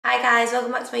Hi guys,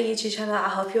 welcome back to my YouTube channel. I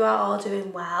hope you are all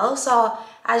doing well. So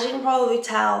as you can probably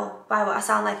tell by what I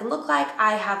sound like and look like,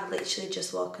 I have literally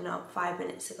just woken up 5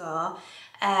 minutes ago.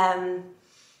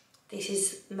 This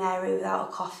is Mary without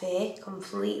a coffee,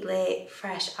 completely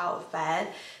fresh out of bed.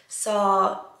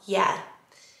 So yeah,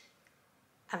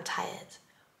 I'm tired.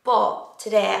 But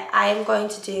today I am going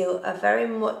to do a very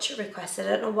much requested, I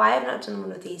don't know why I've not done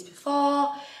one of these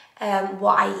before,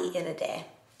 what I eat in a day.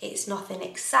 It's nothing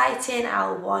exciting,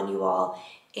 I'll warn you all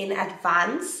in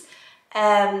advance,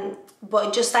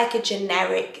 but just like a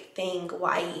generic thing,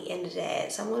 what I eat in a day.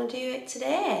 So I'm going to do it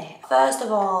today. First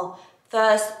of all,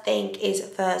 first thing is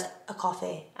a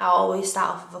coffee. I always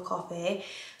start off with a coffee.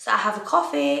 So I have a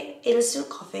coffee, instant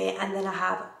coffee, and then I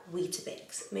have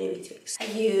Weetabix, mini Weetabix. I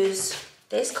use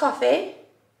this coffee,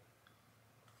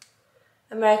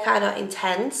 Americano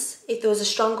Intense. If there was a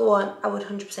stronger one, I would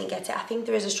 100% get it. I think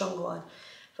there is a stronger one,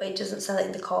 but it doesn't sell it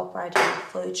in the Co-op where I do in the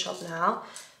food shop now.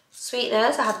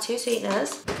 Sweeteners, I have 2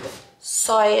 sweeteners.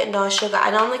 Soy, no sugar.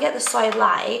 I normally get the soy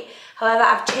light. However,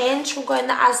 I've changed from going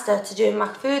to Asda to doing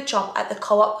my food shop at the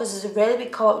Co-op because there's a really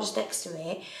big Co-op just next to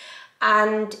me.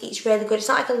 And it's really good. It's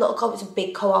not like a little Co-op, it's a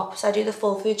big Co-op. So I do the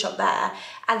full food shop there.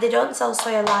 And they don't sell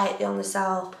soy light, they only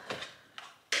sell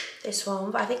this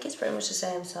one. But I think it's pretty much the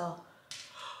same, so.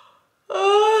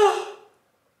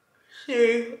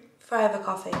 See. Forever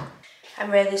coffee. I'm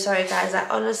really sorry guys,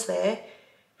 like honestly,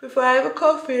 before I have a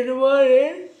coffee in the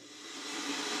morning,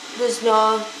 there's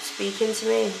no speaking to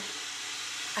me.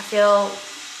 I feel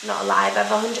not alive. I've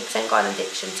 100% got an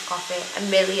addiction to coffee,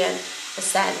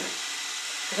 1,000,000%.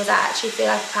 Because I actually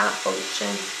feel like I can't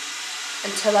function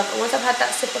until once I've had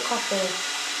that sip of coffee.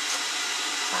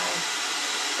 Fine.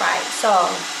 Right, so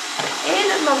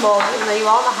in my mug, even though you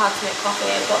all know how to make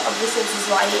coffee, but obviously this is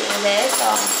what I eat in a day,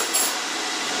 so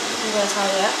I'm going to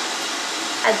tell you.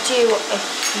 I do a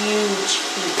huge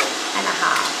heap and a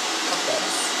half of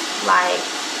this, like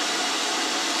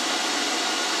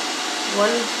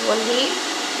one heap.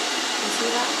 You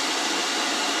see that?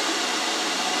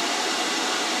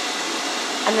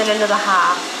 And then another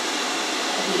half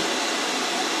a heap.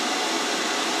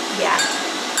 Yeah,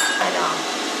 I know.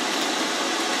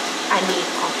 I need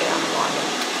coffee on the morning.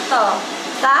 So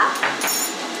that,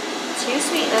 2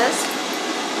 sweeteners.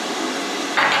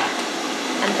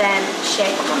 And then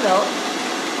shake up my milk.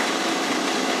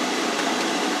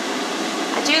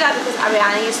 I do that because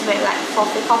Ariana used to make like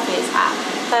frothy coffees at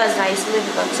hers and I used to live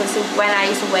with them. So when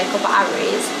I used to wake up at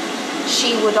Ari's,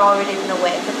 she would already been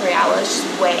awake for 3 hours just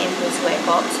waiting for me to wake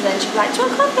up. So then she'd be like, do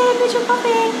you want coffee? Do you want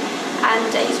coffee? And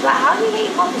I used to be like, how do you get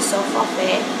your coffee so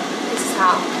frothy? This is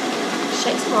how.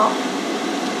 Shake them up.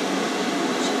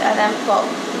 And then put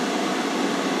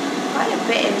quite a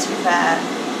bit in, to be fair.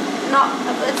 Not,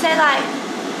 I'd say like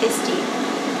this deep.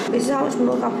 This is how much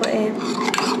milk I put in,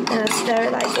 and I stir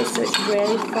it like this so it's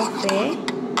really frothy,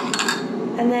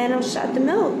 and then I'll just add the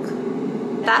milk.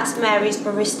 That's Mary's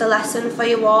barista lesson for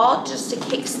you all, just to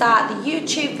kickstart the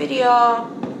YouTube video.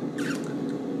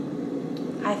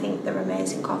 I think they're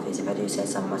amazing coffees if I do say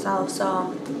so myself,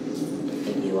 so I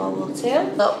think you all will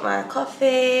too. Look, my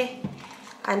coffee,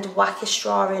 and whack a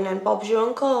straw in and Bob's your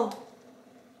uncle.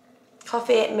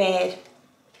 Coffee made.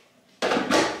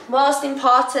 Most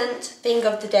important thing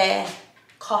of the day,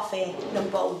 coffee,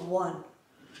 number 1.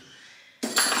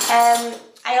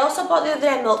 I also bought the other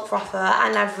day milk frother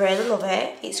and I really love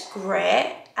it. It's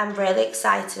great. I'm really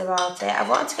excited about it. I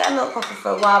wanted to get a milk frother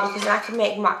for a while because then I can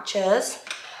make matchas.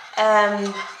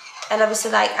 And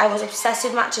obviously like I was obsessed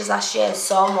with matchas last year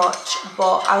so much,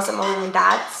 but I was at my mum and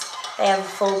dad's. They have a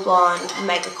full-blown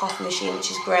mega coffee machine,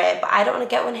 which is great, but I don't want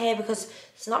to get one here because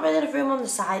there's not really enough room on the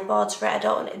sideboards for it. I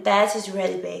don't want it. Theirs is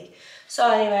really big.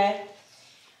 So anyway,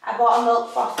 I bought a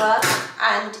milk frother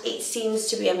and it seems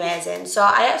to be amazing. So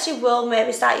I actually will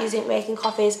maybe start making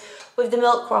coffees with the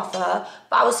milk frother,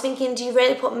 but I was thinking, do you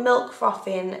really put milk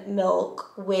frothing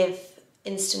milk with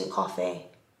instant coffee?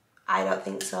 I don't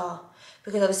think so.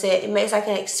 Because obviously it makes like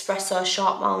an espresso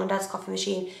shot, mum and dad's coffee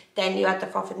machine, then you add the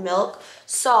frothed milk.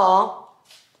 So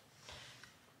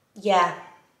yeah,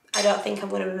 I don't think I'm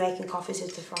going to be making coffees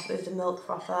with the milk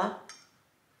frother.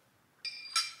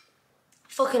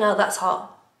 Fucking hell, that's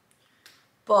hot.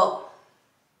 But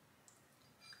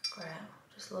great,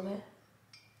 just love it.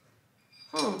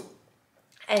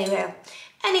 Anyway,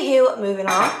 anywho, moving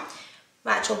on.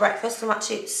 My actual breakfast, I'm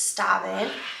actually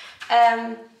starving.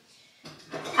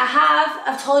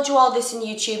 I've told you all this in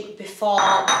YouTube before,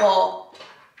 but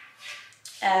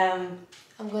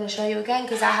I'm going to show you again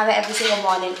because I have it every single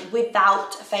morning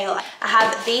without fail. I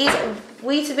have these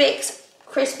Weetabix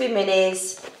crispy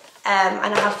minis,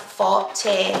 and I have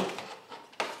 40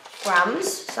 grams.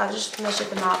 So I just measured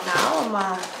them out now on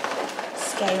my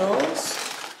scales.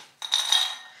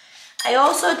 I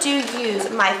also do use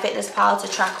MyFitnessPal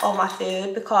to track all my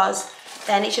food because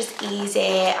then it's just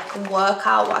easy. I can work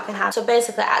out what I can have. So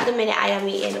basically at the minute I am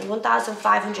eating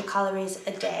 1,500 calories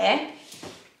a day.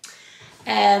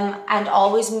 And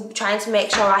always trying to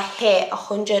make sure I hit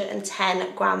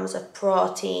 110 grams of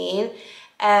protein.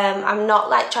 I'm not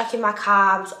like tracking my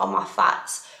carbs or my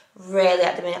fats really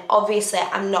at the minute. Obviously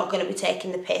I'm not going to be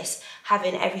taking the piss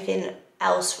having everything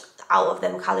else out of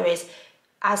them calories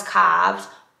as carbs,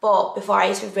 but before I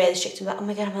used to be really strict and be like, oh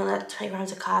my god, I'm on like 20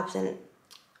 grams of carbs, and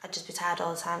I'd just be tired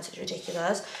all the time, so it's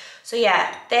ridiculous. So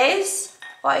yeah, there's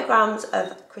 40 grams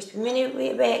of crispy mini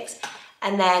Weetabix,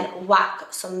 and then whack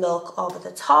some milk over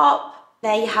the top.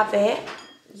 There you have it.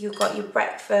 You've got your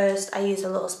breakfast. I use a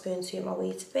little spoon to eat my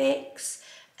Weetabix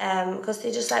because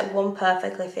they just like one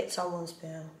perfectly fits on one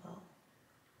spoon.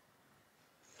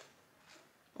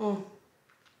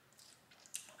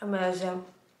 Amazing.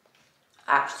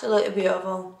 Absolutely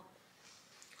beautiful.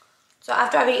 So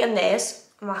after I've eaten this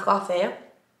and my coffee,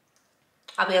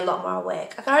 I'll be a lot more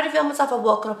awake. I can already feel myself. I've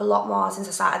woken up a lot more since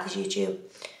I started this YouTube.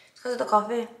 It's because of the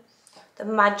coffee. The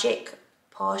magic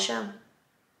portion.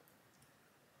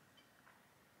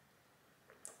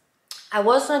 I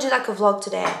was going to do like a vlog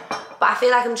today, but I feel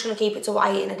like I'm just going to keep it to what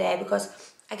I eat in a day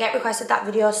because I get requested that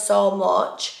video so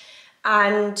much,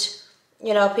 and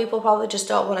you know, people probably just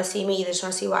don't want to see me, they just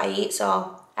want to see what I eat.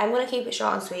 So I'm going to keep it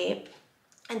short and sweet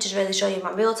and just really show you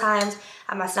my meal times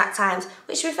and my snack times,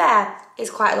 which to be fair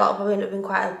is quite a lot. Probably end up being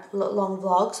quite a long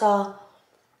vlog. So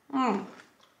I'm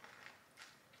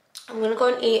going to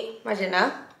go and eat my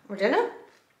dinner. I'm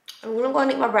going to go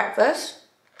and eat my breakfast.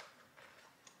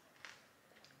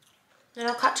 Then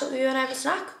I'll catch up with you and have a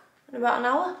snack in about an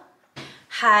hour.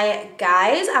 Hi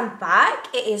guys, I'm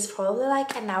back. It is probably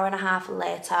like an hour and a half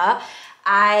later.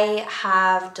 I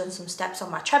have done some steps on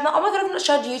my treadmill. Oh my god, I've not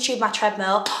showed YouTube my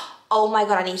treadmill. Oh my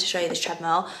god, I need to show you this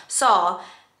treadmill. So,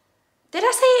 did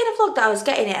I say it in a vlog that I was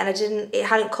getting it and it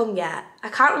hadn't come yet? I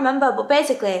can't remember, but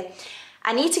basically,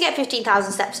 I need to get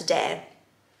 15,000 steps a day,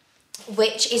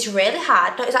 which is really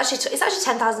hard. No, it's actually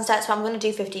 10,000 steps, but I'm going to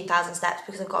do 15,000 steps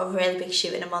because I've got a really big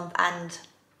shoot in a month and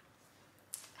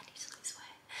I need to lose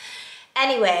weight.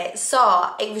 Anyway,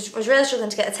 so it was really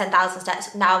struggling to get the 10,000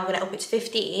 steps. Now I'm going to up it to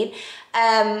 15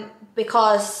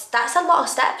 because that's a lot of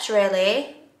steps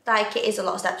really. Like, it is a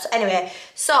lot of steps. Anyway,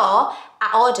 so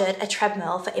I ordered a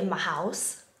treadmill for in my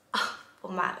house, for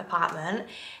my apartment.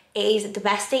 It is the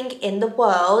best thing in the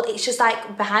world. It's just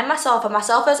like behind my sofa. My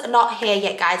sofa's not here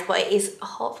yet, guys, but it is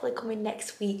hopefully coming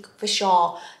next week for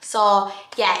sure. So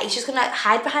yeah, it's just gonna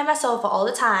hide behind my sofa all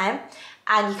the time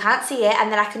and you can't see it,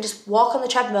 and then I can just walk on the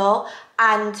treadmill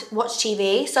and watch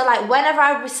TV. So like whenever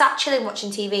I was sat chilling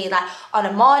watching TV, like on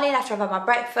a morning after I've had my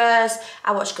breakfast,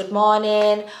 I watch Good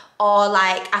Morning, or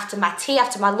like after my tea,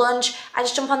 after my lunch, I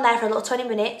just jump on there for a little 20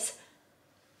 minutes.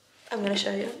 I'm gonna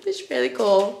show you. It's really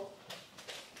cool.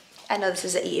 I know this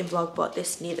is an eating vlog, but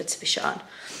this needed to be shown.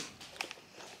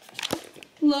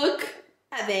 Look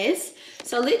at this.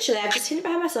 So literally, I've just hidden it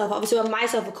behind my sofa. Obviously, when my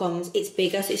sofa comes, it's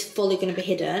bigger, so it's fully going to be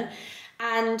hidden.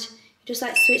 And you just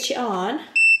like switch it on.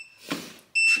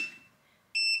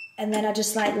 And then I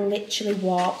just like literally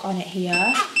walk on it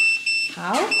here.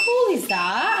 How cool is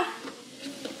that?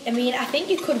 I mean, I think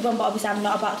you could run, but obviously I'm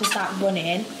not about to start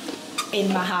running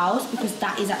in my house because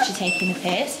that is actually taking the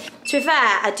piss. To be fair,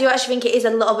 I do actually think it is a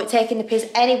little bit taking the piss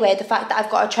anyway, the fact that I've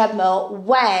got a treadmill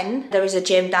when there is a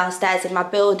gym downstairs in my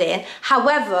building.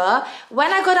 However,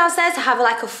 when I go downstairs to have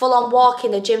like a full-on walk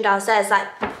in the gym downstairs, like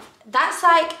that's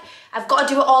like, I've got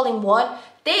to do it all in one.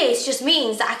 This just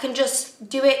means that I can just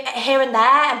do it here and there,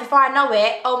 and before I know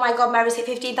it, oh my god, Mary's hit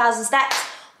 15,000 steps.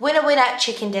 Winner, winner,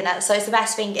 chicken dinner. So it's the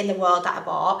best thing in the world that I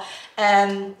bought.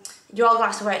 You're all gonna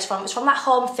ask me where it's from. It's from that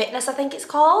Home Fitness, I think it's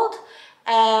called.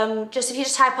 Just if you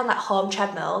just type on that home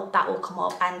treadmill, that will come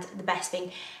up, and the best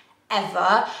thing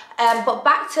ever. But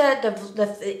back to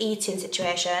the eating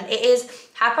situation. It is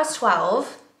 12:30,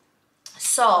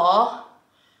 so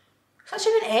it's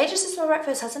actually been ages since my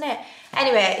breakfast, hasn't it?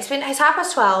 Anyway, it's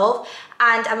 12:30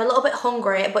 and I'm a little bit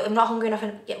hungry, but I'm not hungry enough.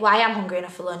 Well, I am hungry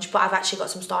enough for lunch, but I've actually got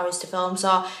some stories to film, so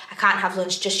I can't have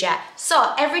lunch just yet.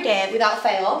 So every day, without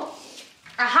fail,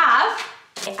 I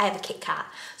have a Kit Kat.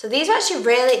 So these are actually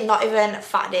really not even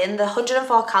fattened in. The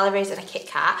 104 calories in a Kit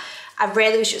Kat. I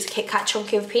really wish it was a Kit Kat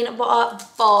chunky with peanut butter,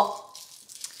 but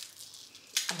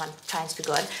I'm trying to be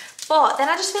good. But then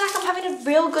I just feel like I'm having a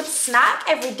real good snack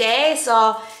every day.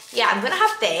 So yeah, I'm gonna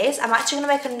have this. I'm actually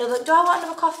gonna make another. Do I want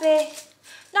another coffee?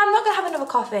 No, I'm not gonna have another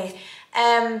coffee.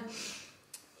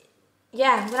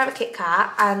 Yeah, I'm gonna have a Kit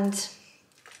Kat, and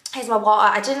Here's my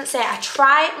water. I didn't say, I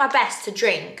try my best to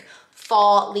drink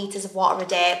 4 litres of water a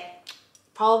day.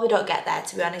 Probably don't get there,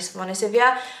 to be honest, if I'm honest with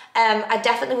you. I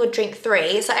definitely would drink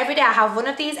 3. So every day I have one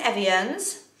of these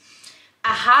Evians.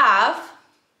 I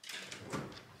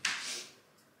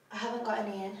haven't got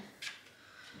any in.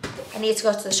 I need to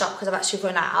go to the shop because I've actually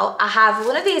run out. I have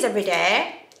one of these every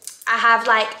day. I have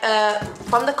like,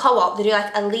 from the co-op, they do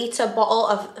like a litre bottle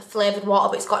of flavoured water,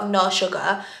 but it's got no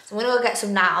sugar. So I'm gonna go get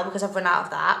some now because I've run out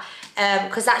of that.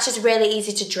 Because that's just really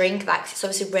easy to drink, like it's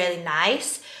obviously really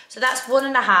nice. So that's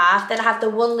 1.5. Then I have the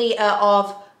 1 litre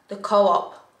of the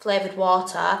co-op flavoured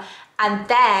water. And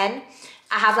then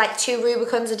I have like 2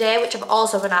 Rubicons a day, which I've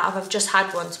also run out of. I've just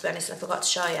had one, to be honest, and I forgot to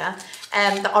show you.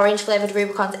 The orange flavoured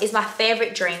Rubicons is my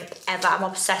favourite drink ever. I'm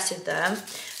obsessed with them.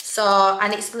 So,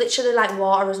 and it's literally like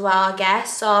water as well, I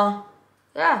guess. So,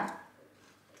 yeah.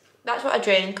 That's what I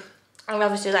drink. And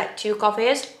obviously like 2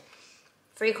 coffees,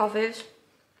 3 coffees.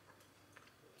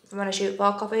 I'm gonna shoot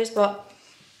 4 coffees, but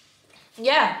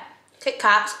yeah, Kit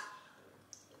Kats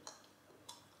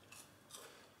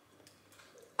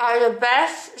are the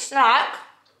best snack,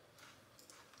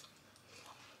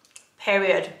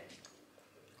 period.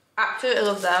 Absolutely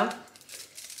love them.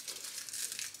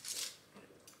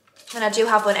 And I do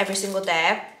have one every single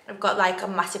day. I've got like a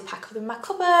massive pack of them in my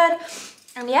cupboard.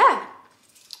 And yeah,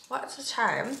 what's the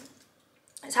time?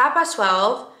 It's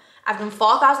 12:30. I've done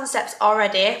 4,000 steps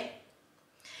already.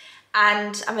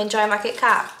 And I'm enjoying my Kit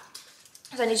Kat.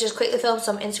 So I need to just quickly film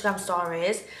some Instagram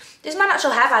stories. This is my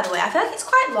natural hair, by the way. I feel like it's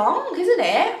quite long, isn't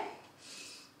it?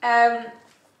 I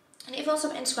need to film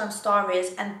some Instagram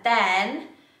stories and then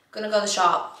gonna go to the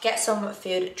shop, get some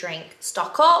food, drink,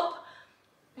 stock up,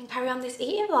 and carry on this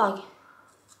eating vlog.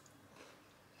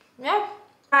 Yeah.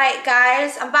 Right,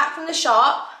 guys, I'm back from the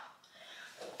shop.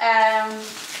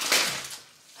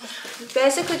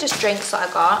 Basically just drinks that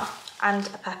I got. And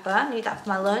a pepper, I need that for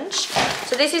my lunch.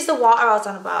 So this is the water I was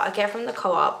on about, I get from the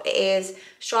co-op. It is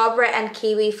strawberry and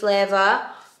kiwi flavour,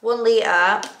 1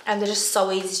 litre, and they're just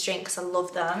so easy to drink because I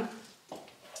love them.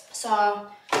 So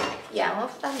yeah, I'll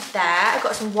put them there. I've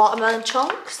got some watermelon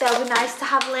chunks, they'll be nice to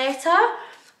have later.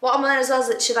 Watermelon as well has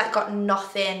literally like got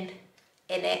nothing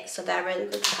in it, so they're really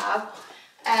good to have.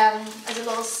 As a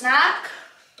little snack,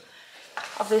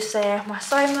 obviously my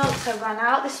soy milk ran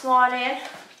out this morning.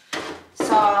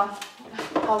 So I'm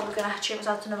probably gonna treat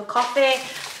myself to another coffee.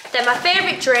 Then my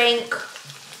favourite drink,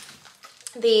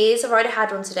 these, I've already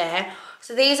had one today.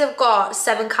 So these have got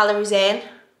 7 calories in.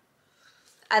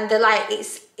 And they're like,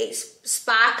 it's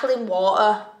sparkling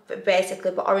water, but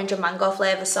basically, but orange and mango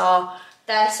flavour, so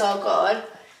they're so good.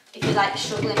 If you're like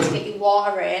struggling to get your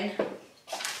water in,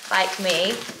 like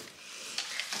me.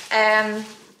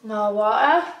 More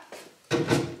water.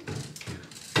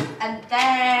 And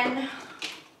then,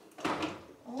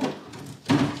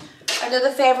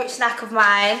 another favourite snack of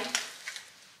mine,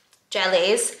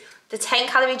 jellies. The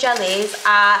 10-calorie jellies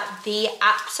are the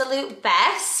absolute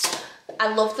best.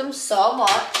 I love them so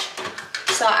much.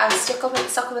 So I'll stock up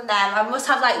in them. I must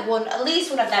have like at least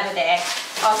one of them a day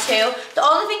or 2. The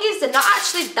only thing is they're not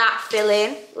actually that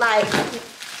filling. Like,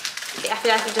 I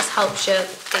feel like it just helps you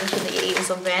thinking that you're eating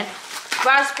something.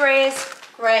 Raspberries,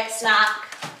 great snack.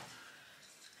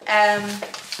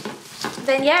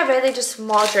 Then yeah, really just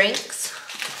more drinks.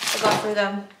 I go through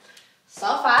them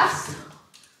so fast.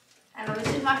 And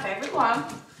obviously my favourite one.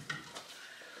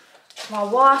 More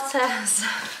waters.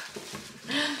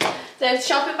 The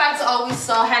shopping bags are always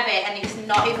so heavy and it's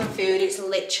not even food, it's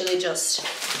literally just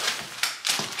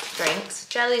drinks.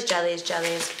 Jellies, jellies,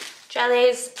 jellies,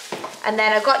 jellies. And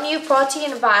then I got new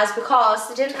protein bars because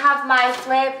they didn't have my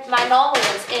normal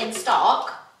ones in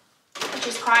stock, which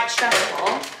is quite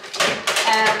stressful.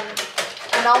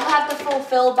 I normally have the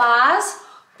fulfill bars,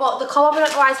 but the co-op, I don't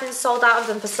know why it's been sold out of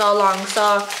them for so long.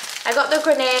 So I got the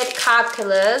grenade carb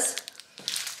killers.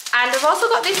 And I've also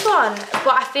got this one,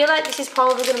 but I feel like this is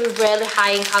probably going to be really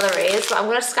high in calories, but I'm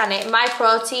going to scan it. My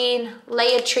protein,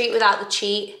 layered treat without the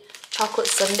cheat, chocolate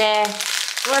sundae. I'm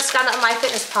going to scan it on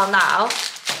MyFitnessPal now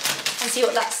and see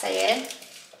what that's saying.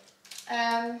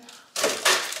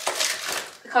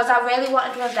 Because I really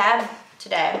wanted one of them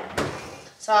today.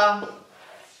 So,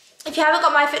 if you haven't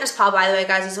got MyFitnessPal, by the way,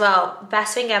 guys, as well,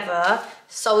 best thing ever.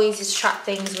 So easy to track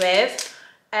things with.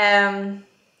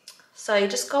 So you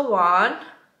just go on.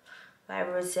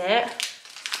 Where is it?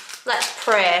 Let's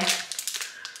pray.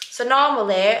 So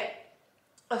normally,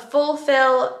 a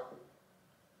fulfill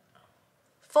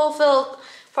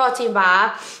protein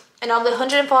bar and only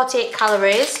 148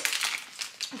 calories,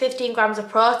 15 grams of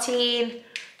protein.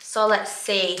 So let's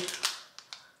see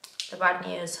the bad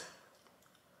news.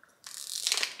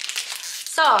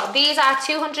 So these are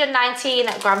 219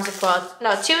 grams of protein,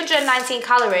 no, 219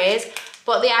 calories,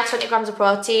 but they are 20 grams of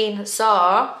protein, so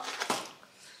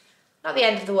not the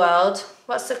end of the world.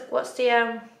 What's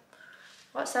them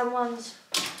ones?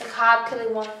 The carb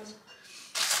killing ones.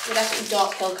 We definitely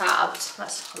don't kill carbs,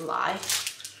 that's a lie.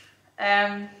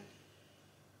 They're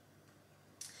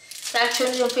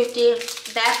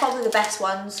 250, they're probably the best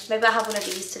ones. Maybe I'll have one of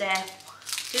these today. I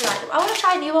do like them. I want to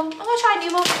try a new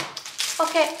one.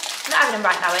 Fuck it. I'm not having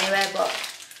them right now anyway, but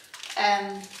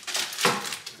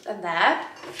and there.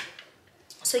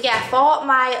 So yeah, for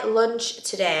my lunch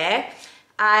today,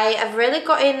 I have really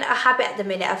got in a habit at the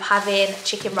minute of having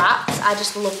chicken wraps. I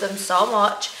just love them so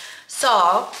much.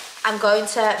 So I'm going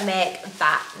to make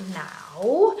that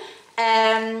now.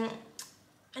 And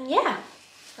yeah,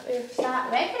 let me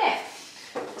start making it.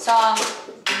 So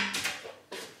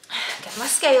get my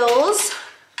scales.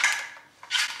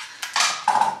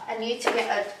 I need to get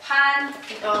a pan,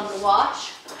 put it on the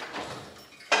wash.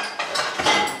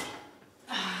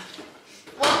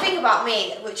 One thing about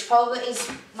me, which probably is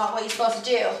not what you're supposed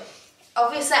to do,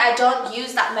 obviously I don't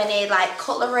use that many like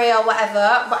cutlery or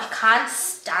whatever, but I can't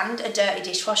stand a dirty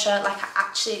dishwasher. Like, it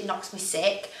actually knocks me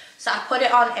sick. So I put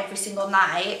it on every single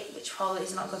night, which probably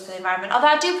is not good for the environment. Although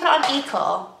I do put it on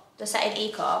eco, the setting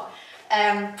eco,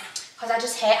 because I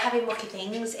just hate having mucky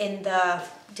things in the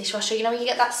dishwasher. You know when you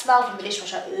get that smell from the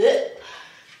dishwasher? Ugh,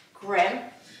 grim.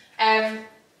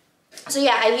 So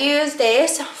yeah, I use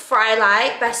this Fry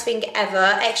Light, best thing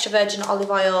ever, extra virgin olive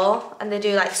oil, and they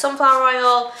do like sunflower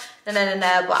oil, but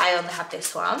I only have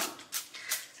this one. So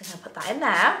I'm gonna put that in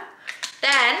there.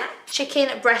 Then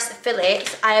chicken breast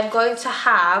fillets, I am going to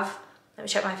have, let me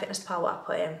check my Fitness Pal what I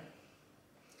put in.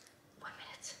 1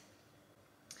 minute.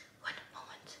 1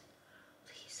 moment,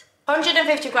 please.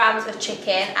 150 grams of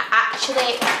chicken. I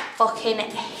actually fucking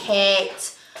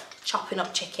hate chopping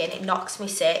up chicken. It knocks me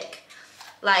sick.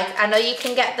 Like, I know you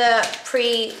can get the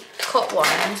pre-cut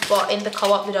ones, but in the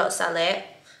co-op they don't sell it.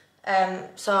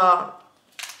 So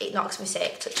it knocks me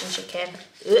sick touching chicken.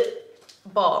 Ugh.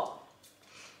 But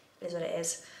it is what it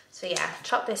is. So yeah,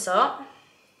 chop this up.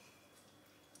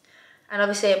 And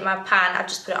obviously my pan, I've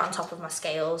just put it on top of my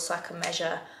scales so I can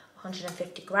measure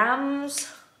 150 grams.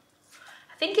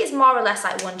 I think it's more or less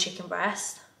like 1 chicken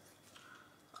breast.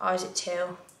 Or is it 2?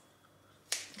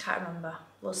 I can't remember.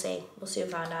 We'll see. We'll soon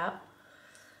find out.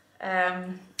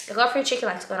 The go-through chicken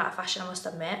legs are going out of fashion, I must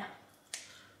admit.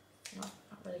 Not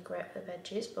really great for the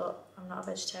veggies, but I'm not a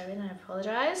vegetarian, I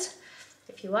apologise.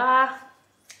 If you are,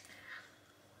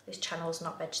 this channel's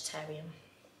not vegetarian,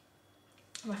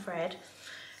 I'm afraid.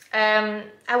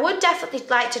 I would definitely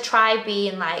like to try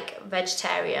being like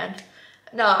vegetarian.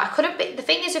 No, I couldn't be, the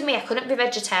thing is with me, I couldn't be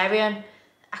vegetarian.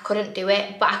 I couldn't do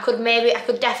it, but I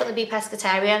could definitely be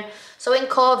pescatarian. So in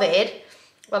COVID,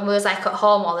 when we was like at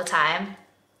home all the time,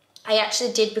 I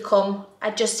actually did become,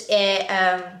 I just ate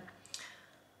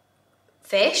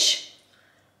fish,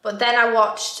 but then I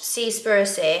watched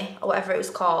Seaspiracy, or whatever it was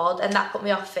called, and that put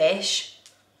me off fish.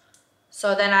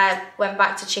 So then I went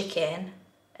back to chicken,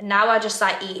 and now I just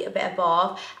like eat a bit of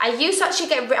both. I used to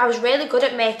actually I was really good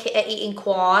at eating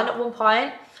corn at one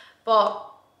point, but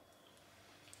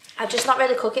I just not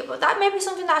really cook it. But that may be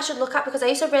something that I should look at, because I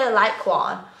used to really like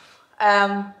corn.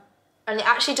 And it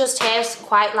actually does taste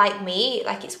quite like meat.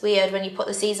 Like, it's weird when you put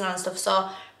the seasoning on and stuff. So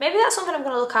maybe that's something I'm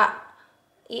going to look at,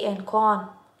 eating corn.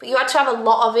 But you actually have a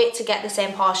lot of it to get the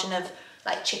same portion of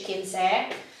like chicken,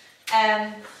 say.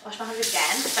 Wash my hands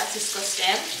again, that's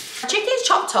disgusting. Chicken's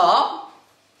chopped up,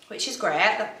 which is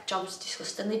great. That job's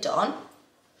disgustingly done.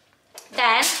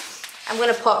 Then I'm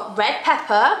going to put red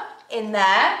pepper in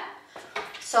there.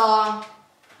 So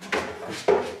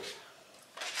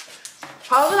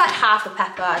probably like half a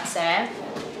pepper, I'd say.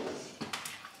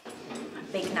 A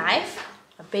big knife,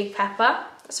 a big pepper.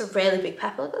 That's a really big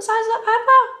pepper. Look at the size of that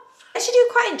pepper. I actually do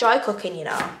quite enjoy cooking, you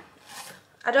know.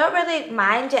 I don't really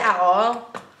mind it at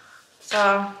all. So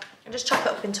I just chop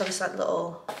it up into just like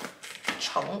little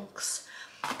chunks.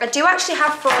 I do actually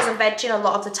have frozen veg in a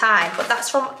lot of the time, but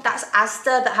that's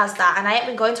Asda that has that. And I ain't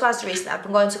been going to Asda recently, I've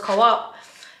been going to Co-op.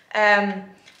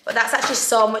 But that's actually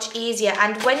so much easier,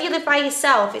 and when you live by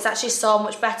yourself, it's actually so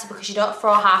much better because you don't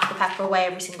throw half the pepper away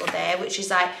every single day, which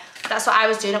is like, that's what I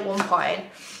was doing at one point.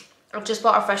 I've just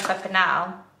bought a fresh pepper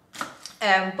now,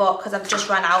 but because I've just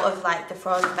run out of like the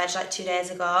frozen veg like 2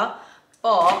 days ago.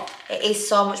 But it is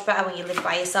so much better when you live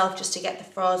by yourself just to get the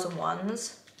frozen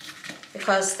ones,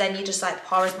 because then you just like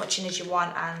pour as much in as you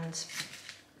want and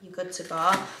you're good to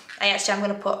go. I'm going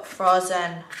to put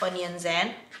frozen onions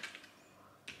in.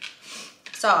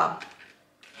 So,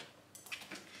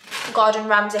 Gordon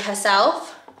Ramsay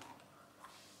herself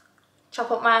chop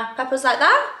up my peppers like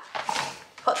that.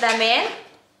 Put them in.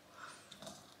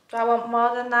 Do I want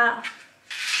more than that?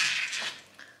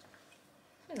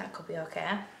 I think that could be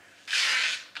okay.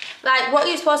 Like, what are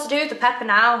you supposed to do with the pepper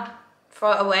now?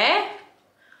 Throw it away?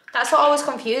 That's what always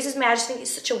confuses me. I just think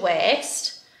it's such a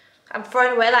waste. I'm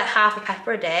throwing away like half a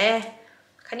pepper a day.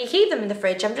 Can you keep them in the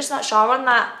fridge? I'm just not sure on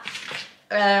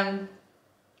that.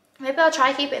 Maybe I'll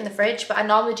try keep it in the fridge, but I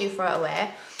normally do throw it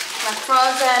away. My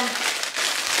frozen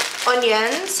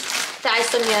onions,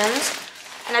 diced onions,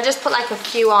 and I just put like a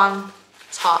few on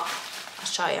top. I'll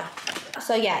show you.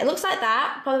 So yeah, it looks like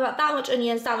that. Probably about that much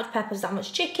onions, that much peppers, that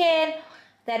much chicken.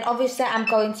 Then obviously I'm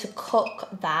going to cook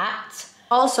that.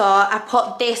 Also, I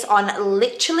put this on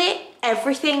literally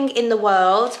everything in the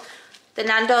world. The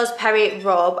Nando's Peri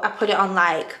rub, I put it on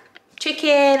like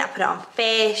chicken, I put it on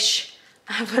fish,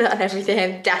 I put it on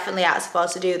everything. Definitely I was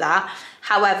supposed to do that.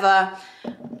 However,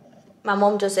 my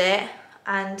mum does it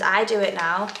and I do it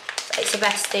now. It's the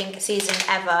best seasoning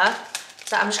ever.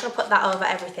 So I'm just gonna put that over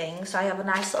everything. So I have a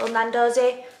nice little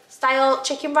Nando's-y style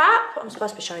chicken wrap. I'm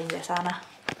supposed to be showing you this, aren't I?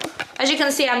 As you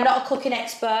can see, I'm not a cooking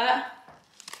expert.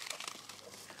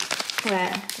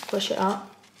 Wait, push it up.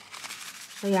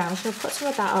 So yeah, I'm just gonna put some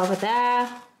of that over there.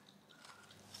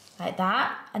 Like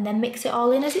that. And then mix it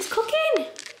all in as it's cooking.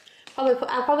 I'll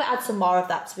probably add some more of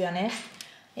that, to be honest.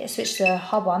 Yeah, switch the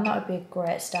hob on, that would be a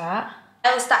great start.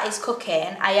 Whilst that is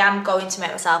cooking, I am going to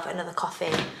make myself another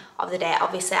coffee of the day.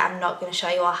 Obviously, I'm not going to show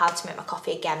you all how to make my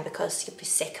coffee again because you'll be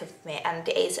sick of me. And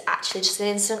it is actually just an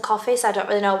instant coffee, so I don't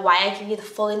really know why I give you the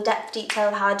full in-depth detail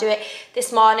of how I do it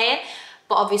this morning.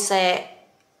 But obviously,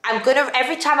 I'm gonna,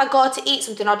 every time I go to eat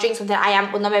something or drink something,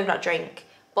 well, no, maybe not drink,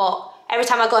 but every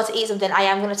time I go to eat something, I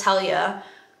am gonna tell you.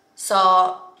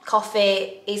 So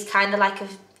coffee is kind of like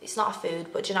it's not a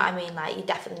food, but do you know what I mean? Like, you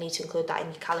definitely need to include that in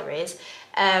your calories.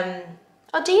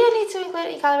 Or do you need to include it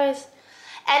in your calories?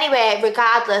 Anyway,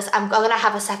 regardless, I'm gonna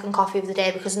have a second coffee of the day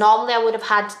because normally I would have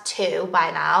had 2 by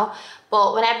now,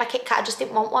 but when I had my Kit Kat, I just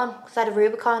didn't want one because I had a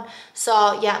Rubicon.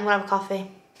 So yeah, I'm gonna have a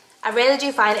coffee. I really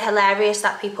do find it hilarious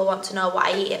that people want to know what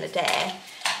I eat in a day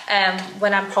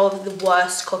when I'm probably the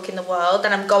worst cook in the world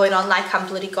and I'm going on like I'm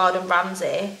bloody Gordon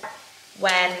Ramsay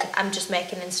when I'm just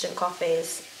making instant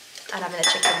coffees and having a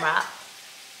chicken wrap.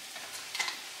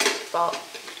 But,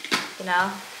 you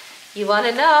know, you want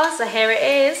to know, so here it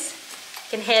is.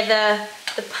 You can hear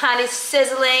the pan is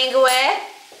sizzling away.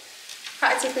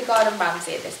 Practically Gordon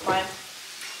Ramsay at this point.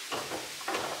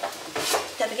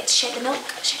 Don't forget to shake the milk,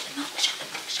 shake the milk, shake the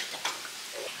milk, shake the milk.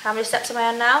 How many steps am I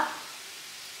on now?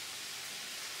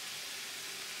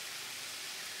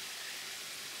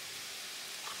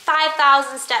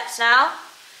 5,000 steps now.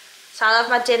 So I'll have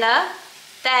my dinner,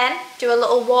 then do a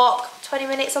little walk, 20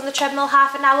 minutes on the treadmill,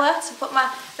 half an hour to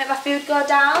make my food go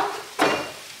down.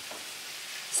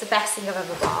 It's the best thing I've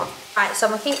ever bought. Right, so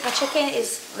my chicken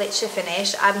is literally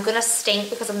finished. I'm gonna stink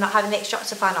because I'm not having the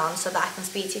extractor fan on so that I can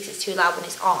speak to it because it's too loud when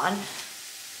it's on.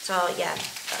 So yeah,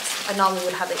 I normally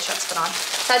would have the extractor fan on.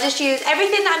 So I just use,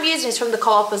 everything that I'm using is from the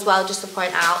Co-op as well, just to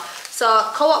point out. So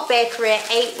Co-op Bakery,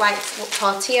 8 white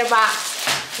tortilla wraps.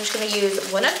 I'm just gonna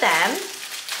use one of them.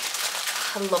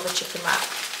 I love a chicken wrap.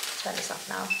 Turn this off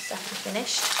now, it's definitely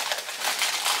finished.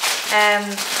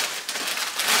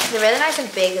 They're really nice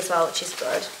and big as well, which is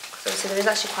good. Because obviously there is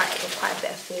actually quite a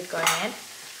bit of food going in.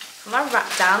 I'm gonna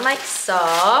wrap down like so.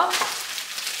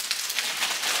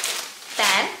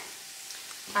 Then,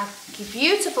 a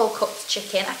beautiful cooked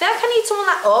chicken. I feel like I need someone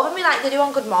like over me like they do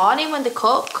on Good Morning when they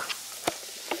cook.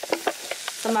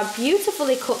 So my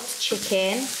beautifully cooked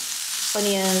chicken,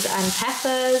 onions and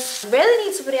peppers. I really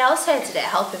need somebody else here today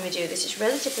helping me do this. It's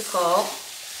really difficult.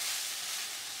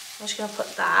 I'm just gonna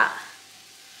put that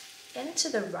into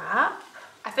the wrap.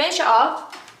 I finish it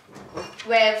off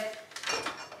with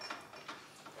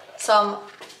some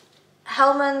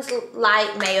Hellmann's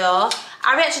light mayo.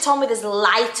 Ari actually told me there's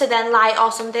lighter than light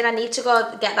or something. I need to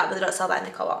go get that, but they don't sell that in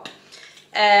the Co-op.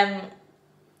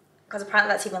 Because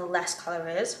apparently that's even less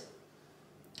calories.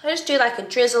 I just do like a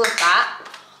drizzle of that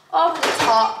over the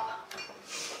top,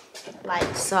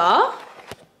 like so,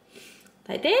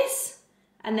 like this,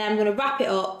 and then I'm gonna wrap it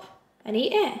up and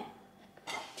eat it.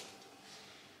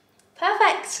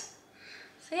 Perfect.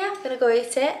 So yeah, I'm gonna go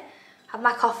eat it, have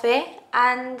my coffee,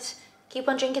 and keep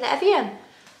on drinking the Evian.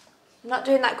 I'm not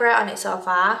doing that great on it so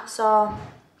far, so I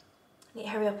need to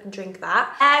hurry up and drink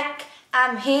that.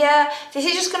 I'm here. This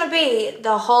is just gonna be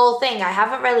the whole thing. I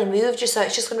haven't really moved just so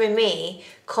it's just gonna be me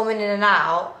coming in and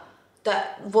out.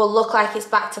 That will look like it's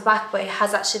back to back, but it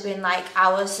has actually been like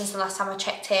hours since the last time I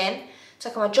checked in.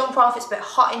 Took my jumper off, it's a bit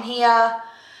hot in here.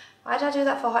 Why did I do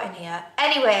that for hot in here?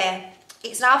 Anyway,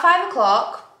 it's now 5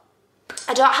 o'clock.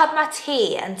 I don't have my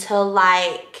tea until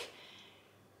like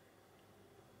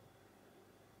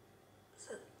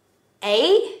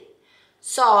 8.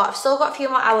 So I've still got a few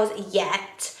more hours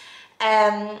yet.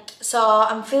 So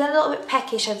I'm feeling a little bit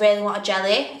peckish. I really want a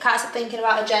jelly. I can't stop thinking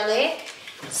about a jelly.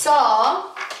 So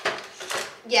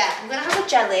yeah, I'm gonna have a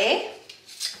jelly.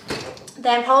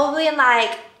 Then probably in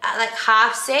like at like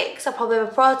 6:30, I'll probably have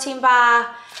a protein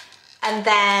bar and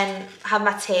then have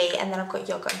my tea, and then I've got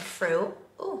yogurt and fruit.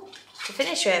 Ooh, to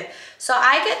finish with. So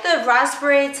I get the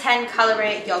raspberry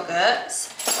 10-calorie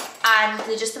yogurts, and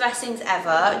they're just the best things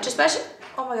ever. Just especially,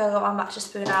 oh my god, I got my matcha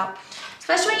spoon out.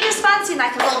 Especially when you're just fancying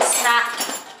like a little snack.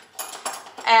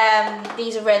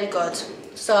 These are really good.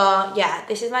 So yeah,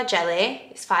 this is my jelly.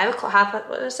 It's 5 o'clock, what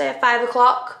did I say, 5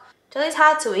 o'clock? Jelly's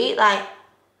hard to eat, like,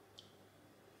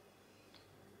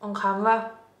 on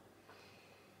camera.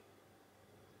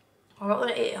 I'm not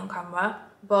gonna eat it on camera,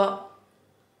 but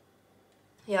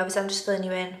yeah, obviously I'm just filling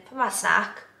you in for my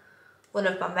snack. One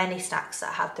of my many snacks that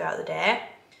I have throughout the day.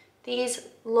 These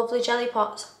lovely jelly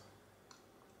pots.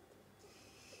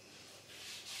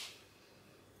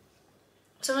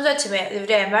 Someone said to me the other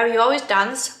day, Mary, you always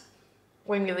dance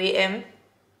when you're eating.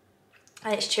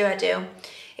 And it's true, I do.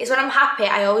 It's when I'm happy,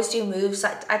 I always do moves,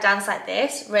 like I dance like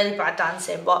this, really bad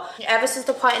dancing, but ever since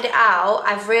they pointed it out,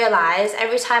 I've realised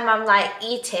every time I'm like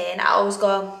eating, I always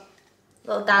go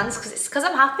little dance, because it's because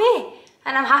I'm happy,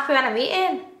 and I'm happy when I'm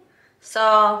eating.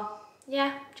 So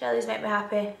yeah, jellies make me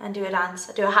happy, and do a dance.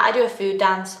 I do a food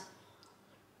dance.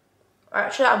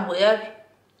 Actually, I'm weird.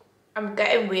 I'm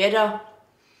getting weirder.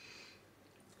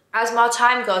 As more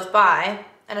time goes by,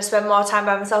 and I spend more time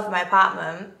by myself in my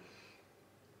apartment,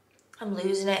 I'm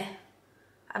losing it.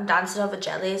 I'm dancing over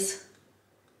jellies.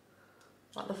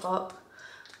 What the fuck?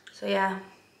 So yeah.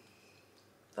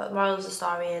 But the moral of the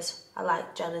story is, I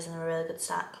like jellies and they're a really good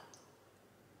snack.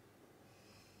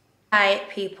 Hi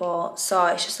people, so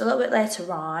it's just a little bit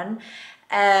later on.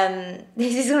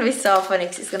 This is gonna be so funny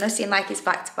because it's gonna seem like it's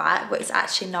back to back, but it's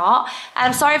actually not.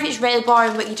 I'm sorry if it's really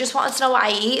boring, but you just wanted to know what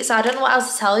I eat, so I don't know what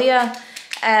else to tell you.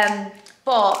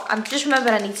 But I'm just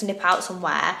remembering I need to nip out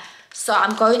somewhere. So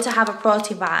I'm going to have a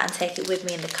protein bar and take it with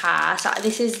me in the car. So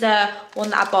this is the one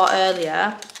that I bought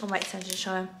earlier. Oh, my extension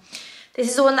showing. This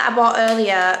is the one that I bought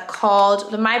earlier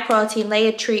called the My Protein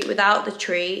Layered Treat Without the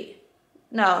Treat.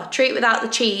 No, Treat Without the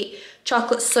Cheat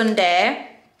Chocolate Sundae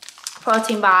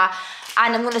protein bar.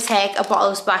 And I'm going to take a bottle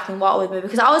of sparkling water with me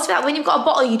because I always feel like when you've got a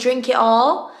bottle, you drink it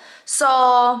all.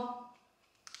 So,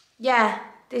 yeah,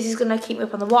 this is going to keep me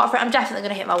up on the water front. I'm definitely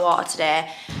going to hit my water today.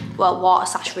 Well, water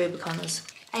 / Rubicons.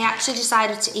 I actually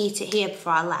decided to eat it here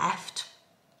before I left.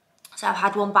 So I've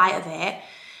had one bite of it.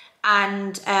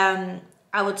 And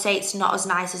I would say it's not as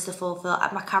nice as the full fill.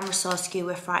 My camera's so skew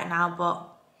with right now, but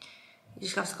you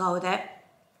just have to go with it.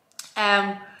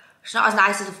 It's not as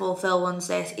nice as the full fill ones,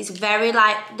 this. It's very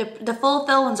like, the full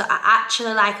fill ones are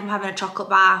actually like I'm having a chocolate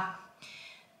bar.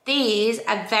 These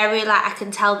are very like, I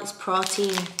can tell it's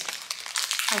protein.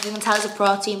 I can tell it's a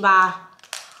protein bar.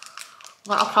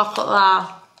 Not a chocolate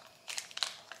bar.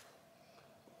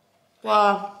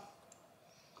 Well,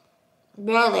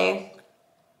 really,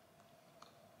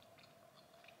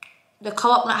 the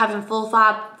Co-op not having full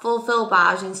fill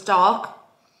bars in stock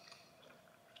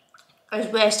is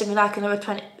wasting me like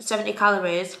another 70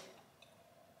 calories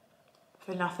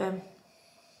for nothing.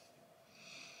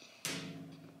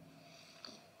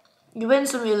 You win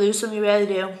some, you lose some, you really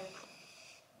do.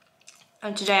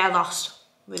 And today I lost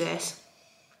with this.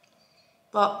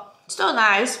 But still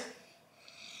nice.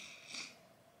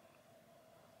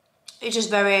 It's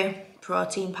just very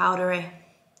protein powdery,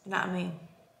 you know what I mean?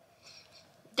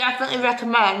 Definitely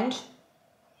recommend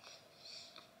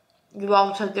you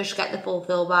also just get the full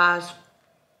fill bars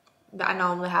that I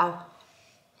normally have.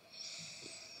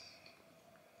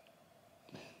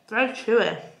 Very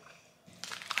chewy.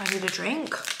 I need a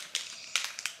drink.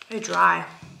 Very dry.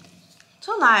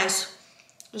 So nice.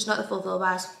 Just not the full fill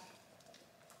bars.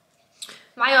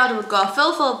 My order would go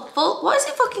full, what is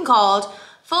it fucking called?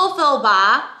 Full fill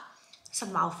bar. It's a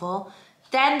mouthful.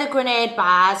 Then the grenade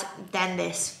bars, then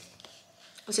this.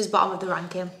 This is bottom of the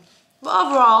ranking. But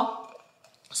overall,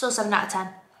 still 7 out of 10.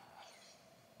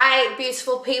 Alright,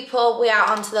 beautiful people, we are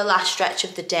on to the last stretch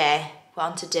of the day. We're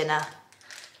on to dinner.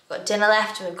 We've got dinner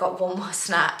left and we've got one more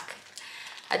snack.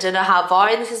 I don't know how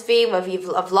boring this has been, whether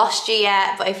I've lost you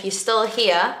yet, but if you're still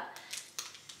here,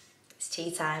 it's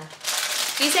tea time.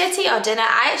 Do you say tea or dinner?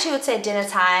 I actually would say dinner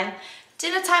time.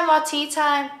 Dinner time or tea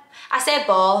time? I say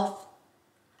both.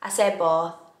 I say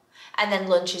both. And then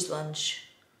lunch is lunch.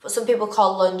 But some people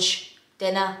call lunch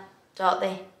dinner, don't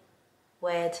they?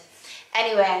 Weird.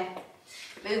 Anyway,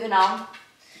 moving on.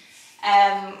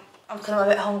 I'm kind of a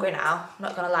bit hungry now, I'm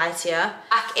not gonna lie to you.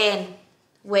 Back in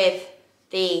with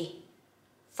the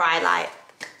fry light.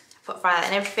 I put fry light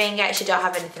and everything. I actually don't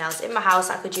have anything else in my house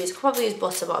I could use. I could probably use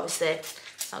butter, but obviously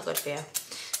it's not good for you.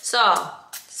 So,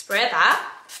 spray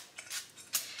that.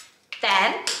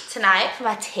 Then, tonight for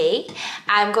my tea,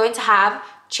 I'm going to have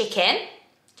chicken,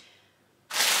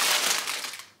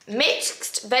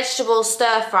 mixed vegetable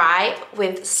stir fry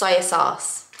with soya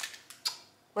sauce.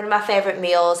 One of my favourite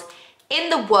meals in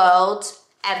the world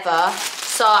ever.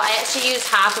 So I actually used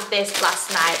half of this last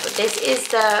night, but this is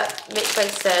the mixed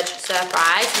veg stir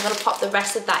fry. So I'm going to pop the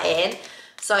rest of that in.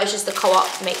 So it's just the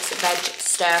Co-op mixed veg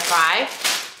stir fry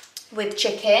with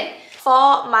chicken.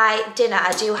 For my dinner,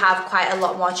 I do have quite a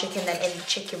lot more chicken than in the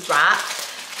chicken wrap.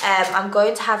 I'm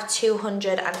going to have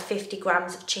 250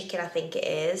 grams of chicken, I think it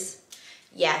is.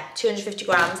 Yeah, 250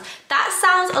 grams. That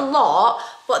sounds a lot,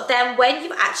 but then when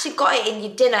you've actually got it in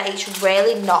your dinner, it's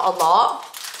really not a lot.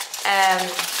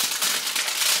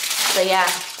 So yeah,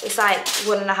 it's like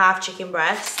 1.5 chicken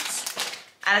breasts.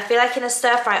 And I feel like in a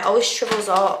stir fry, it always shrivels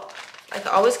up. Like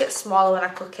it always gets smaller when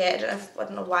I cook it. I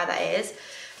don't know why that is.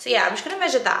 So yeah, I'm just gonna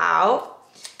measure that out.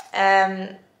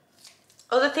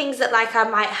 Other things that like I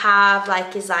might have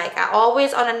like is like, I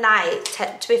always on a night,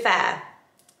 to be fair,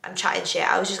 I'm chatting shit.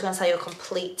 I was just gonna tell you a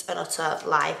complete and utter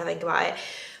lie if I think about it.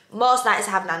 Most nights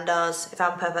I have Nando's, if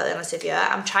I'm perfectly honest with you.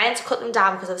 I'm trying to cut them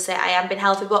down because obviously I am being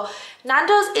healthy, but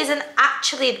Nando's isn't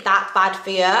actually that bad for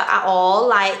you at all.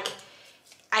 Like,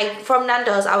 from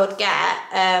Nando's I would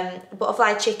get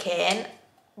butterfly chicken,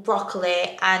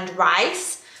 broccoli and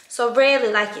rice. So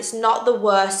really, like, it's not the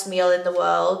worst meal in the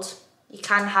world. You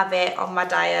can have it on my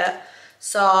diet.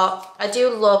 So I do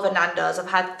love a Nando's. I've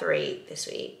had 3 this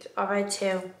week. I've had 2.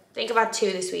 I think I've had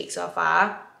 2 this week so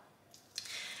far.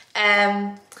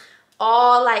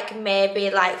 Or like maybe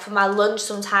like for my lunch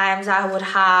sometimes I would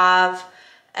have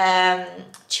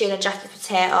tuna jacket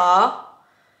potato.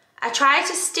 I try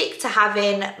to stick to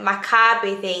having my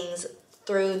carby things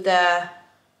through the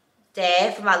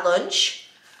day for my lunch.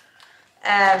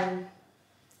 I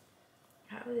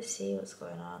can't really see what's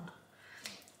going on.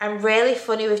 I'm really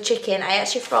funny with chicken. I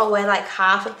actually throw away like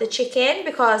half of the chicken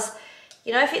because,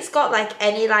 you know, if it's got like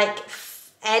any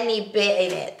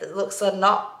bit in it that looks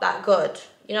not that good,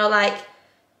 you know, like,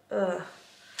 ugh.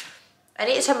 I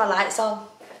need to turn my lights on.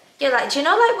 Yeah, like, do you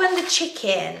know like when the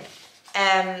chicken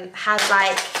has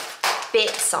like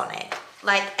bits on it?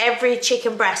 Like every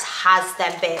chicken breast has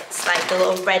them bits, like the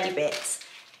little ready bits.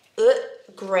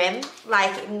 Grim,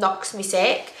 like it knocks me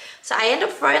sick. So I end up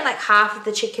throwing like half of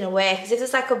the chicken away because if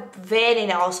there's like a vein in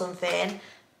it or something,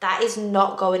 that is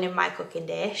not going in my cooking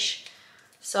dish.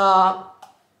 So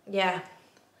yeah,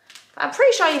 but I'm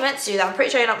pretty sure you're meant to do that. I'm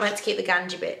pretty sure you're not meant to keep the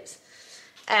ganji bits.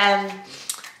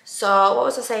 So what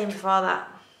was I saying before that?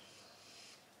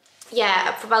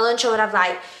 Yeah, for my lunch I would have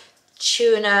like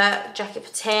tuna jacket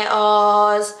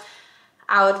potatoes.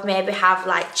 I would maybe have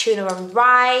like tuna and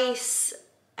rice.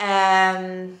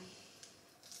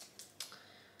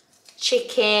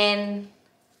 Chicken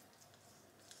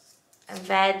and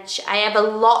veg. I have a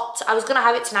lot. I was gonna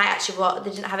have it tonight actually, but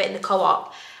they didn't have it in the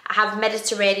Co-op. I have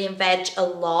Mediterranean veg a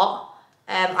lot.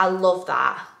 I love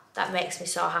that. That makes me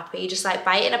so happy. You just like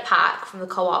buy it in a pack from the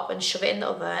Co-op and shove it in the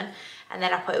oven, and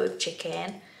then I put it with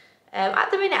chicken.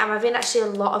 At the minute I'm having actually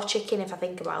a lot of chicken if I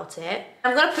think about it.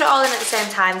 I'm gonna put it all in at the same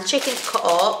time. The chicken's cut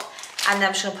up, and then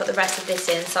I'm just gonna put the rest of this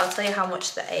in. So I'll tell you how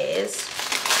much that is.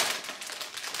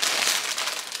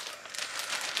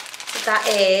 That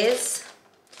is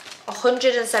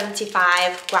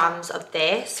 175 grams of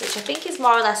this, which I think is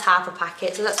more or less half a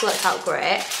packet, so that's worked out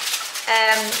great.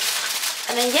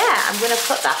 And then yeah, I'm gonna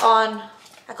put that on.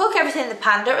 I cook everything in the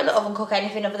pan, don't really oven cook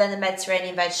anything other than the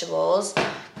Mediterranean vegetables,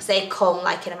 because they come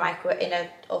like in a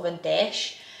oven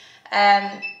dish. So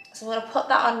I'm gonna put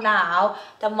that on now,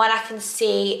 then when I can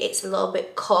see it's a little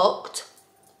bit cooked,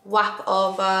 whap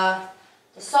over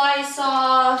the soy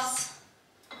sauce.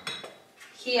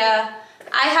 Here,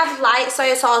 I have light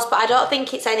soy sauce, but I don't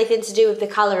think it's anything to do with the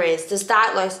calories. There's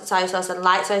dark soy sauce and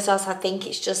light soy sauce. I think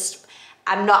it's just,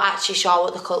 I'm not actually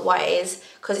sure what it is,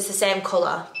 because it's the same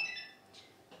colour.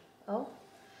 Oh,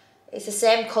 it's the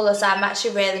same colour, so I'm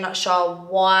actually really not sure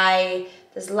why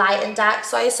there's light and dark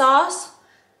soy sauce.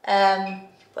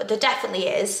 But there definitely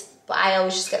is, but I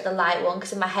always just get the light one,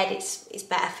 because in my head it's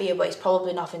better for you, but it's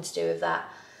probably nothing to do with that.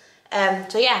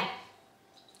 So yeah.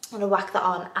 I'm gonna whack that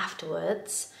on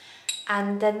afterwards,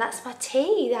 and then that's my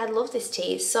tea. I love this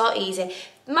tea, it's so easy.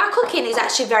 My cooking is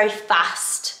actually very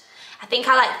fast. I think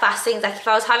I like fast things. Like if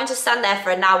I was having to stand there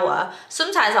for an hour,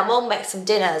 sometimes my mum makes some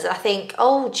dinners and I think,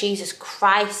 oh Jesus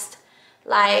Christ,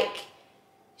 like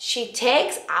she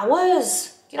takes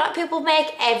hours. You know, like people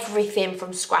make everything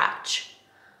from scratch.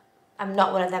 I'm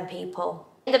not one of them people.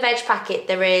 In the veg packet,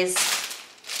 there is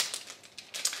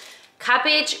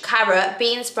cabbage, carrot,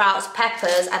 bean sprouts,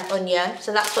 peppers, and onion.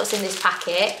 So that's what's in this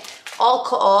packet. All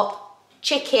cut up.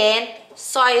 Chicken,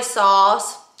 soy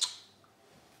sauce.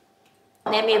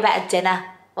 Name me a better dinner.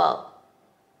 Well,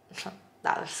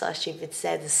 that was so stupid to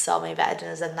say. There's so many better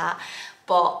dinners than that.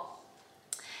 But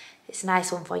it's a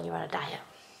nice one for when you're on a diet.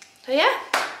 So yeah,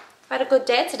 I've had a good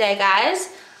day today, guys.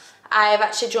 I've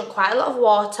actually drunk quite a lot of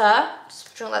water.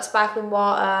 Just drunk that sparkling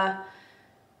water.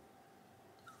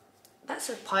 That's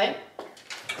the point.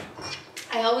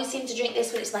 I always seem to drink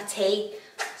this when it's my tea.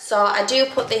 So I do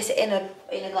put this in a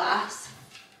glass.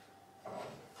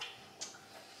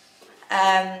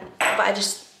 But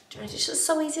it's just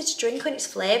so easy to drink when it's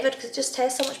flavoured because it just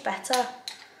tastes so much better.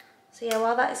 So yeah,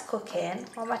 while that is cooking,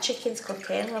 while my chicken's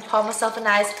cooking, I'm going to pour myself a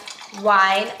nice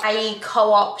wine, i.e.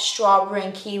 Co-op strawberry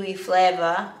and kiwi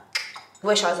flavour.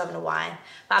 Wish I was having a wine.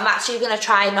 But I'm actually going to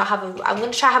try not have I'm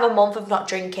going to try have a month of not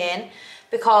drinking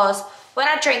because when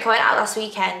I drink, I went out last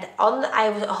weekend, I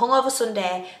was hungover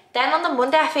Sunday, then on the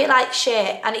Monday I feel like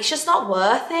shit and it's just not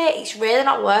worth it. It's really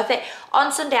not worth it.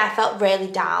 On Sunday I felt really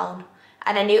down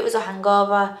and I knew it was a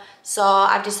hangover. So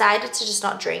I've decided to just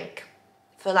not drink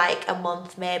for like a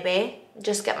month maybe.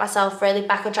 Just get myself really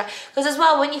back on track. Because as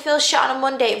well, when you feel shit on a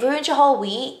Monday, it ruins your whole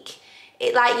week.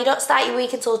 It like, you don't start your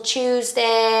week until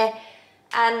Tuesday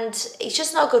and it's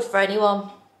just not good for anyone.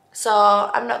 So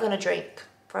I'm not going to drink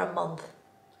for a month.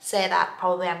 Say that,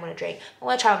 probably I'm going to drink. I'm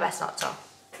going to try my best not to.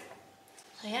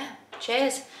 So yeah,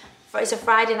 cheers. It's a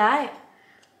Friday night.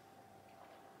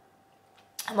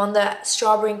 I'm on the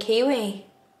strawberry and kiwi.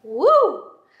 Woo! You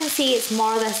can see it's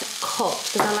more or less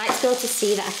cooked because I like to be able to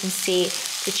see that I can see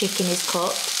the chicken is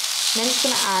cooked. And then I'm just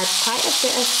going to add quite a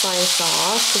bit of soy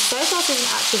sauce because soy sauce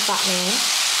isn't actually fattening,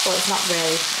 but it's not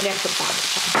really. I don't put that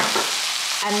much on.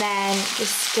 And then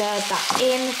just stir that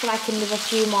in for like another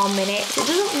few more minutes. It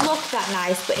doesn't look that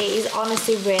nice, but it is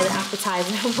honestly really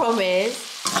appetizing, I promise.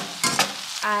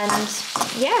 And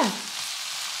yeah,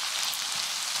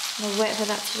 I'm gonna wait for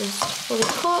that to just fully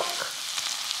cook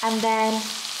and then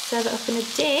serve it up in a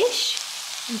dish.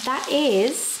 And that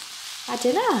is my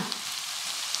dinner.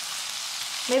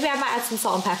 Maybe I might add some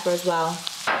salt and pepper as well.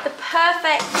 The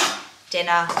perfect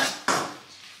dinner.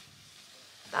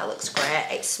 That looks great.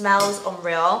 It smells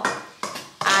unreal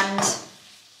and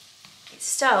it's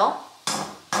still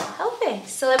healthy.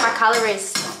 Still in my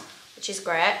calories, which is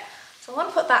great. So I'm going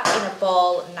to put that in a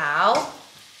bowl now,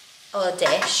 or a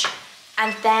dish,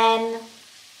 and then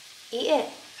eat it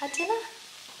at dinner.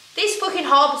 This fucking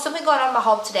hob, something going on in my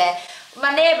hob today.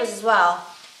 My neighbours as well,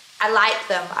 I like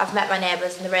them. I've met my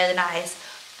neighbours and they're really nice,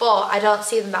 but I don't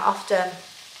see them that often.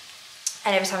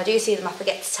 And every time I do see them, I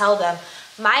forget to tell them.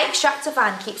 My extractor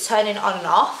fan keeps turning on and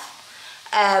off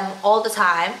all the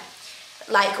time,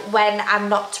 like when I'm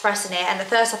not pressing it. And at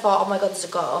first I thought, oh my god, there's a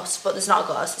ghost, but there's not a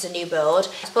ghost, it's a new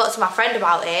build. I spoke to my friend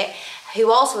about it,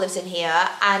 who also lives in here,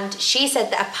 and she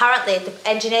said that apparently the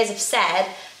engineers have said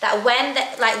that when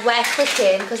we're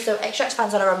clicking, because the extractor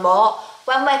fan's on a remote,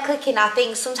 when we're clicking our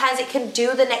things, sometimes it can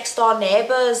do the next door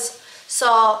neighbours.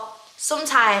 So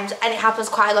sometimes, and it happens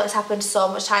quite a lot, it's happened so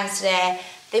much times today,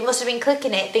 they must have been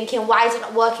clicking it, thinking, why is it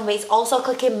not working? But it's also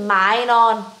clicking mine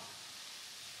on.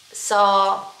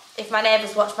 So, if my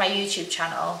neighbours watch my YouTube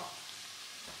channel,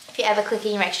 if you ever click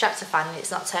in your extractor fan and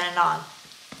it's not turning on,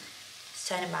 it's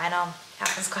turning mine on. It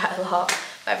happens quite a lot.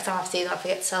 But every time I see them, I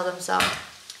forget to tell them. So,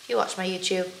 if you watch my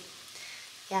YouTube,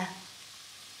 yeah.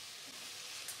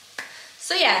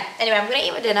 So yeah, anyway, I'm going to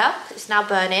eat my dinner, because it's now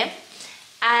burning.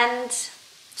 And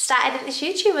start editing this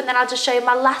YouTube, and then I'll just show you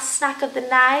my last snack of the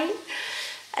night.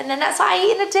 And then that's what I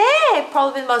eat in a day.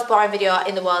 Probably the most boring video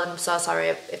in the world. I'm so sorry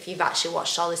if you've actually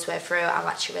watched all this way through. I'm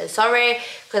actually really sorry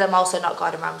because I'm also not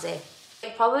Gordon Ramsay.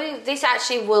 This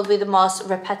actually will be the most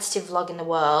repetitive vlog in the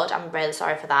world. I'm really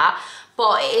sorry for that.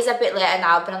 But it is a bit later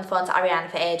now. I've been on the phone to Ariana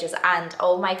for ages and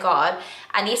oh my god,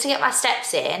 I need to get my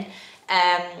steps in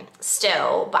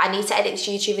still. But I need to edit this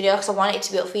YouTube video because I want it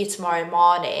to be up for you tomorrow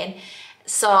morning.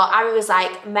 So Ari was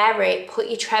like, Mary, put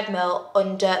your treadmill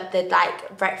under the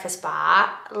like breakfast bar.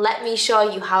 Let me show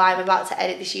you how I'm about to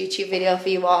edit this YouTube video for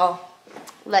you all.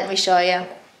 Let me show you.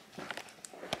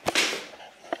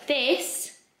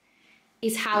 This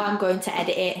is how I'm going to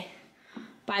edit it.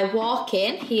 By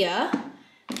walking here,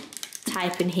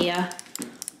 typing here.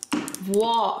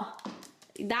 What?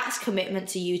 That's commitment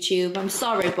to YouTube. I'm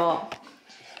sorry, but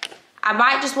I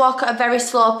might just walk at a very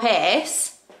slow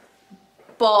pace.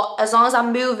 But as long as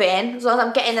I'm moving, as long as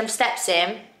I'm getting them steps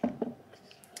in,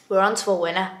 we're on to a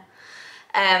winner.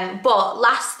 But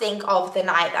last thing of the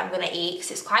night that I'm gonna eat,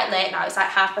 because it's quite late now, it's like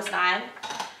 9:30.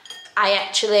 I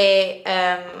actually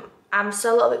am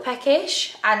still a little bit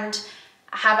peckish, and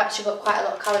I have actually got quite a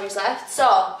lot of calories left.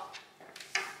 So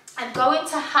I'm going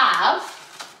to have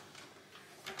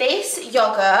this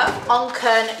yogurt,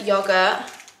 Onken yogurt,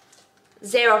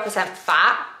 0%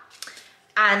 fat,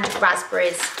 and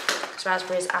raspberries, because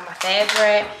raspberries are my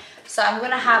favourite. So I'm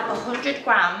gonna have 100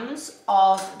 grams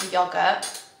of the yogurt,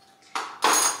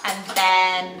 and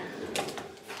then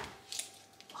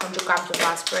 100 grams of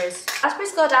raspberries.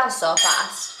 Raspberries go down so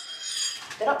fast.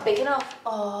 They're not big enough.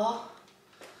 Oh,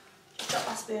 just dropped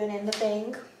my spoon in the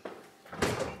thing.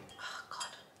 Oh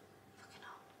God, fucking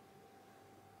hell.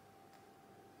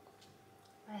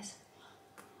 Nice.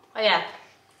 Oh yeah,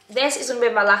 this is gonna be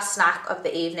my last snack of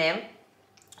the evening.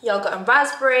 Yogurt and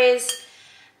raspberries,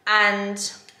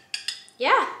 and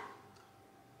yeah.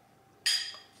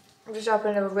 I'm just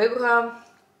dropping a Rubicon.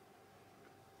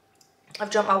 I've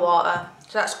drunk my water,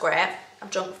 so that's great. I've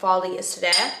drunk 4 litres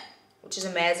today, which is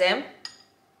amazing.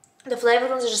 The flavoured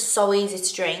ones are just so easy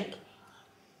to drink.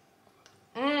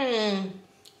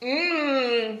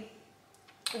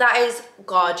 That is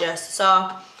gorgeous. So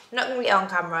I'm not gonna get it on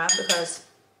camera because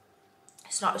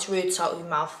it's rude to talk with your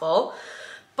mouth full.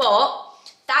 But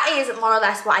that is more or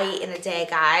less what I eat in a day,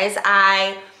 guys.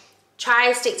 I try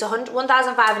to stick to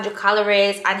 1,500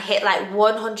 calories and hit like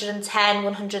 110,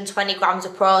 120 grams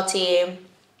of protein,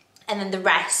 and then the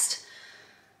rest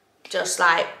just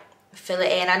like fill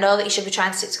it in. I know that you should be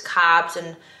trying to stick to carbs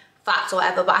and fats or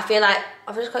whatever, but I feel like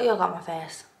I've just got yogurt on my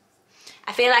face.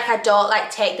 I feel like I don't like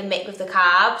take the mick with the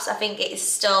carbs. I think it is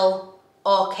still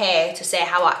okay to say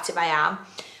how active I am.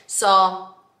 So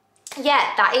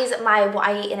yeah, that is my what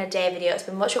I eat in a day video. It's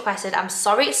been much requested. I'm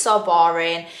sorry it's so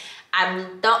boring.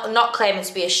 I'm not claiming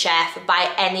to be a chef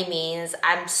by any means.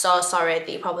 I'm so sorry that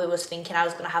you probably was thinking I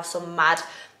was going to have some mad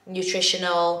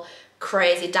nutritional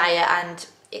crazy diet, and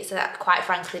it's quite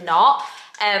frankly not.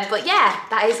 But yeah,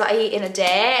 that is what I eat in a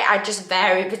day. I just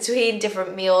vary between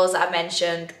different meals that I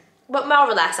mentioned, but more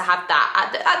or less I have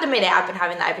that. At the minute I've been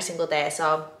having that every single day.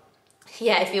 So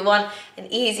yeah, if you want an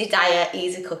easy diet,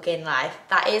 easy cooking life,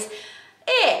 that is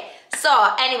it. So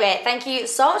anyway, thank you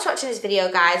so much for watching this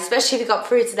video, guys, especially if you got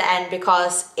through to the end,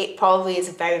 because it probably is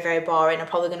very, very boring. I'm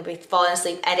probably going to be falling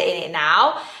asleep editing it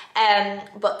now.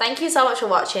 But thank you so much for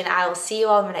watching. I will see you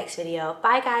all in my next video.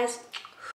 Bye, guys.